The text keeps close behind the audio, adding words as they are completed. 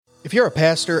If you're a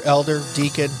pastor, elder,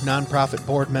 deacon, nonprofit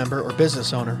board member, or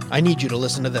business owner, I need you to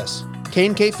listen to this.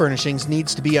 K&K Furnishings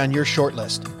needs to be on your short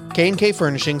list. K&K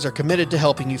Furnishings are committed to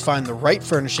helping you find the right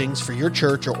furnishings for your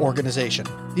church or organization.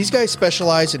 These guys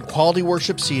specialize in quality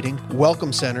worship seating,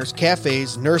 welcome centers,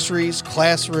 cafes, nurseries,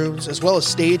 classrooms, as well as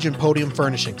stage and podium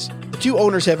furnishings. The two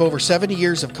owners have over 70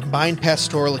 years of combined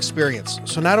pastoral experience,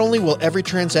 so not only will every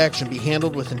transaction be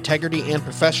handled with integrity and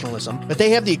professionalism, but they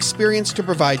have the experience to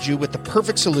provide you with the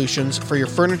perfect solutions for your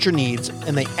furniture needs,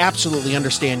 and they absolutely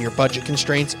understand your budget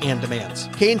constraints and demands.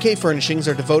 K&K Furnishings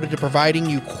are devoted to providing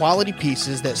you quality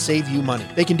pieces that save you money.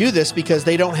 They can do this because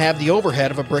they don't have the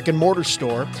overhead of a brick and mortar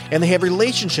store, and they have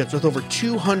relationships with over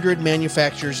 200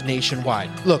 manufacturers nationwide.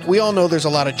 Look, we all know there's a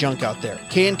lot of junk out there.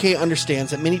 K&K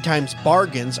understands that many times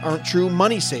bargains aren't true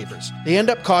money savers. They end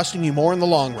up costing you more in the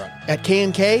long run. At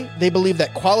K&K, they believe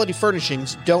that quality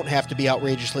furnishings don't have to be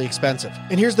outrageously expensive.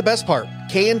 And here's the best part.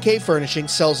 K&K Furnishing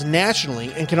sells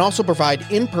nationally and can also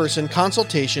provide in-person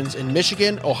consultations in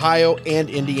Michigan, Ohio, and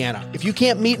Indiana. If you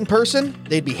can't meet in person,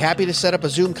 they'd be happy to set up a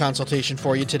Zoom consultation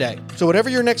for you today. So whatever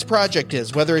your next project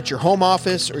is, whether it's your home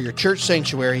office or your church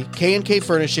sanctuary, K&K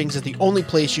Furnishings is the only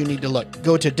place you need to look.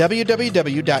 Go to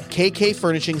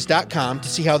www.kkfurnishings.com to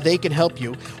see how they can help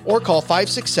you, or call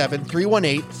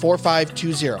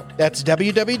 567-318-4520. That's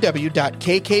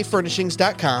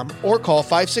www.kkfurnishings.com, or call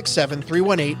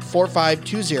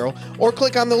 567-318-4520, or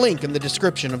click on the link in the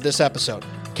description of this episode.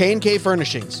 K&K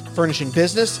Furnishings, furnishing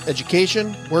business,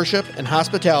 education, worship, and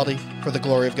hospitality for the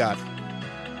glory of God.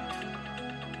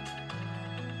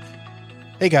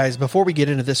 Hey guys, before we get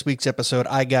into this week's episode,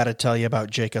 I gotta tell you about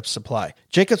Jacobs Supply.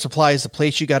 Jacobs Supply is the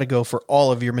place you gotta go for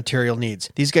all of your material needs.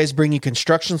 These guys bring you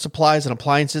construction supplies and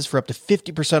appliances for up to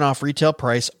 50% off retail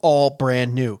price, all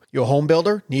brand new. You a home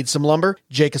builder? Need some lumber?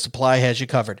 Jacobs Supply has you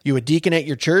covered. You a deacon at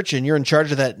your church and you're in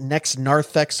charge of that next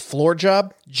Narthex floor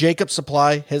job? Jacobs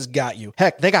Supply has got you.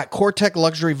 Heck, they got Cortec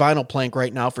luxury vinyl plank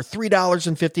right now for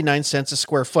 $3.59 a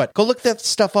square foot. Go look that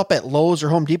stuff up at Lowe's or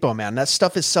Home Depot, man. That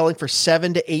stuff is selling for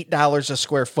 $7 to $8 a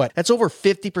square foot. That's over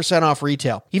 50% off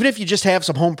retail. Even if you just have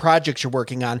some home projects you're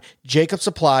working on, Jacobs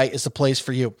Supply is the place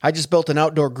for you. I just built an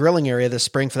outdoor grilling area this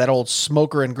spring for that old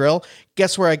smoker and grill.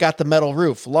 Guess where I got the metal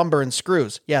roof, lumber, and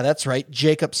screws? Yeah, that's right,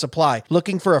 Jacobs Supply.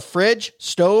 Looking for a fridge,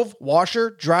 stove,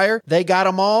 washer, dryer? They got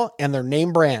them all, and they're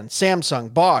name brand.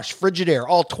 Samsung, Bosch, Frigidaire,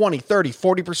 all 20, 30,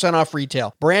 40% off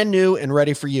retail. Brand new and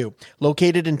ready for you.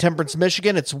 Located in Temperance,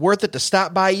 Michigan, it's worth it to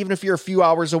stop by even if you're a few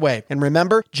hours away. And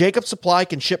remember, Jacobs Supply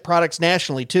can ship products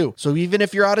nationally too, so even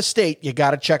if you're out of state, you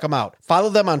gotta check them out. Follow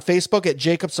them on Facebook at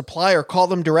Jacobs Supply or call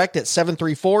them direct at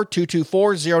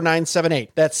 734-224-0978.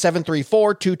 That's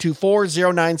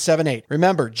 734-224-0978.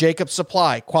 Remember, Jacobs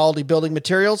Supply, quality building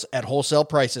materials at wholesale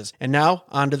prices. And now,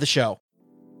 on to the show.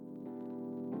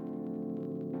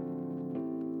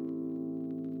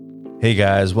 Hey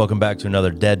guys, welcome back to another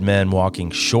Dead Men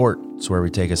Walking Short. It's where we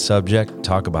take a subject,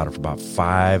 talk about it for about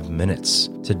 5 minutes.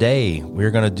 Today, we're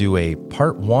going to do a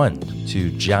part 1 to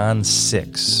John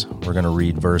 6. We're going to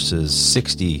read verses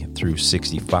 60 through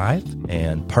 65,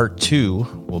 and part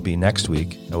 2 will be next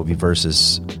week. That will be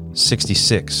verses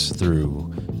 66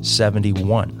 through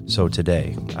 71. So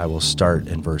today, I will start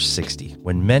in verse 60.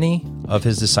 When many of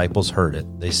his disciples heard it,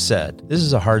 they said, "This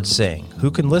is a hard saying. Who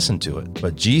can listen to it?"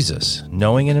 But Jesus,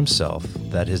 knowing in himself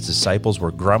that his disciples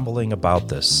were grumbling about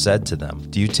this, said to them,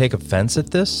 "Do you take offense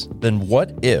at this? Then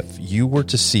what if you were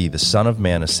to see the Son of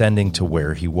Man ascending to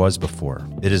where he was before?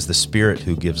 It is the Spirit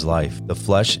who gives life. The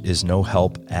flesh is no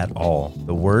help at all.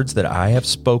 The words that I have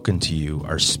spoken to you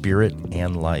are spirit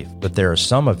and life. But there are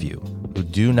some of you who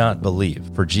do not believe."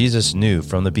 For Jesus knew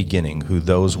from the beginning who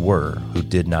those were who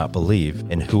did not believe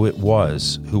and who it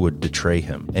was who would betray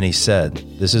him. And he said,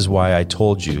 "This is why I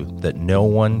told you that no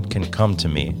one can come to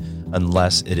me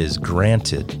unless it is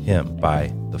granted him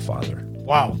by the Father."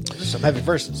 Wow, those are some heavy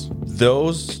verses.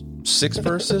 Those 6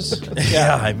 verses?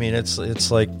 Yeah, I mean,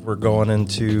 it's like we're going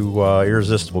into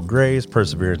irresistible grace,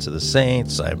 perseverance of the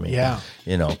saints. I mean,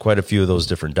 you know, quite a few of those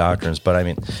different doctrines. But I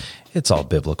mean, it's all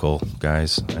biblical,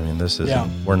 guys. I mean, this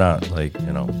isn't, we're not like,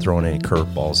 you know, throwing any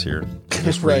curveballs here. We're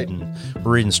just right.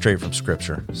 We're reading straight from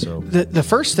Scripture. So the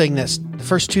first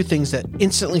two things that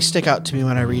instantly stick out to me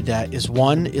when I read that is,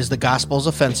 one, is the gospel is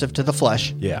offensive to the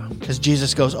flesh. Yeah. Because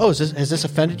Jesus goes, "Oh, has this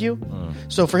offended you?"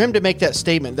 So for him to make that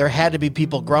statement, there had to be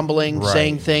people grumbling,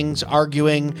 saying things,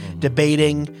 arguing,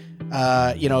 debating,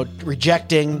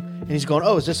 rejecting. And he's going,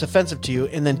 "Oh, is this offensive to you?"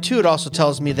 And then 2, it also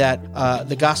tells me that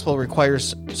the gospel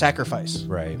requires sacrifice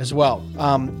as well.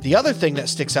 The other thing that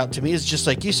sticks out to me is, just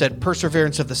like you said,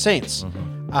 perseverance of the saints.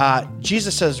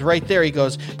 Jesus says right there, he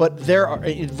goes, but there are,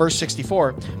 in verse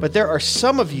 64, but there are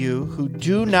some of you who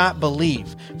do not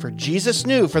believe. For Jesus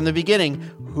knew from the beginning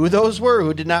who those were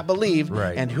who did not believe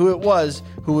and who it was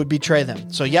who would betray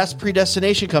them. So yes,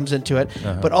 predestination comes into it,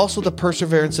 but also the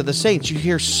perseverance of the saints. You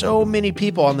hear so many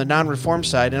people on the non-reform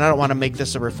side, and I don't want to make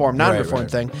this a reform, non-reform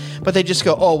thing, but they just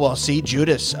go, oh, well, see,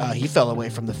 Judas, he fell away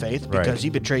from the faith because he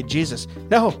betrayed Jesus.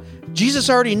 No, Jesus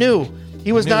already knew.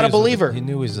 He was not a believer. He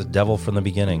knew he was the devil from the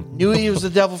beginning. Knew he was the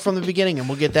devil from the beginning, and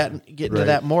we'll get into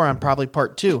that more on probably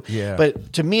part 2. Yeah.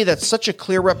 But to me, that's such a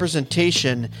clear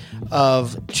representation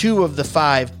of 2 of the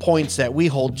 5 points that we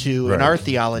hold to in our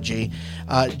theology,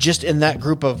 just in that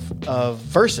group of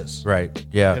verses. Right.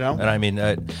 Yeah. And I mean,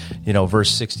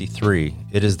 verse 63,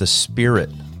 it is the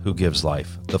Spirit who gives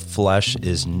life. The flesh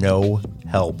is no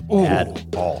help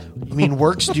at all. You mean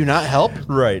works do not help?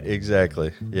 Right,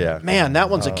 exactly. Yeah. Man, that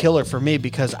one's a killer for me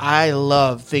because I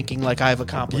love thinking like I've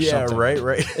accomplished something. Yeah,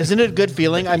 right. Isn't it a good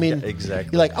feeling? I mean,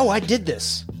 exactly. You're like, oh, I did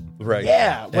this. Right.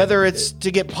 Yeah, whether it's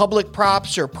to get public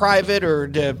props or private or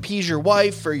to appease your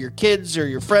wife or your kids or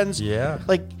your friends. Yeah.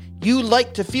 Like, you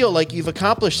like to feel like you've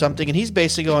accomplished something, and he's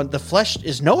basically going, the flesh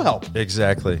is no help.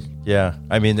 Exactly. Yeah.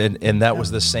 I mean, and that was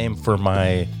the same for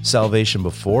my salvation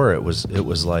before. It was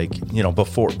like,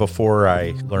 before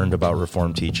I learned about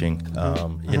Reformed teaching,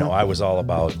 I was all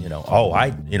about,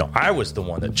 I was the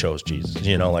one that chose Jesus,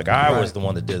 I was the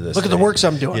one that did this. Look at the works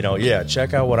I'm doing.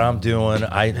 Check out what I'm doing.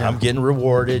 I'm getting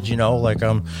rewarded,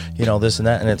 I'm, this and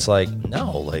that. And it's like,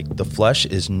 no, like the flesh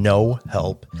is no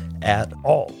help at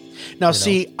all. Now,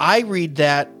 see, I read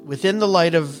that within the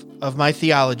light of my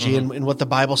theology and what the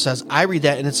Bible says. I read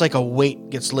that, and it's like a weight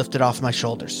gets lifted off my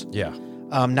shoulders. Yeah.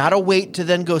 Not a weight to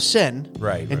then go sin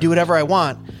and do whatever I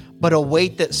want, but a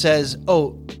weight that says,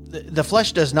 oh, the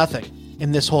flesh does nothing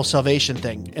in this whole salvation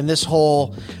thing, in this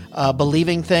whole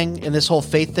believing thing, in this whole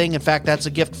faith thing. In fact, that's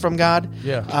a gift from God.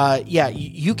 Yeah.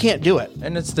 You can't do it.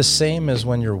 And it's the same as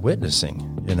when you're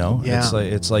witnessing, Yeah.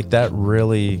 It's like that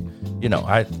really...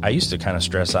 I used to kind of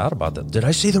stress out about that. Did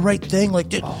I say the right thing?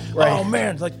 Like, oh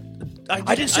man, like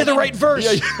I didn't say the right verse.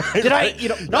 Yeah, did I?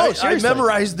 No, seriously. I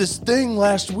memorized this thing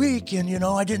last week, and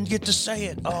I didn't get to say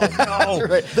it. Oh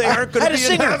no, they aren't going to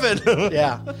be in heaven.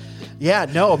 Yeah,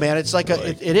 no, man. It's like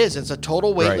it is. It's a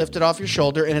total weight lifted off your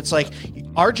shoulder, and it's like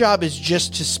our job is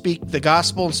just to speak the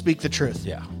gospel and speak the truth.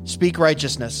 Yeah, speak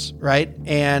righteousness, right?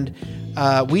 And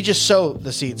we just sow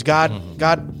the seeds. God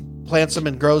plants them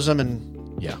and grows them and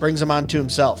brings them onto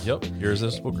himself. Yep.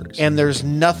 Irresistible grace. And there's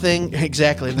nothing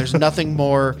there's nothing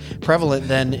more prevalent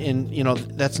than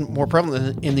that's more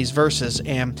prevalent in these verses.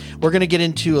 And we're going to get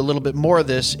into a little bit more of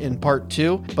this in part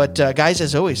 2. But guys,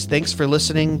 as always, thanks for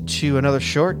listening to another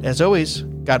short. As always,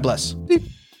 God bless.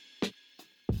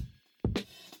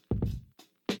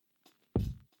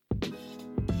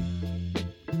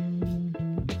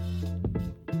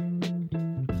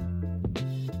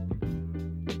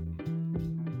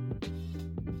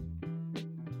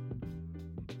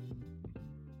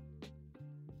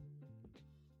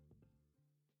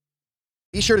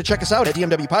 Be sure to check us out at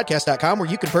dmwpodcast.com, where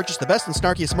you can purchase the best and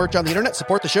snarkiest merch on the internet,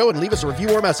 support the show, and leave us a review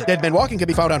or message. Dead Men Walking can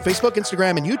be found on Facebook,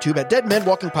 Instagram, and YouTube at Dead Men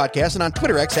Walking Podcast, and on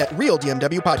Twitter X at Real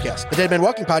DMW Podcast. The Dead Men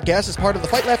Walking Podcast is part of the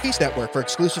Fight Laugh Feast Network. For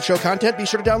exclusive show content, be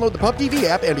sure to download the Pub TV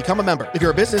app and become a member. If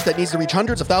you're a business that needs to reach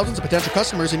hundreds of thousands of potential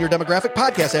customers in your demographic,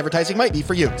 podcast advertising might be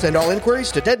for you. Send all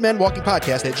inquiries to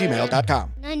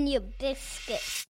deadmenwalkingpodcast@gmail.com. None your biscuits.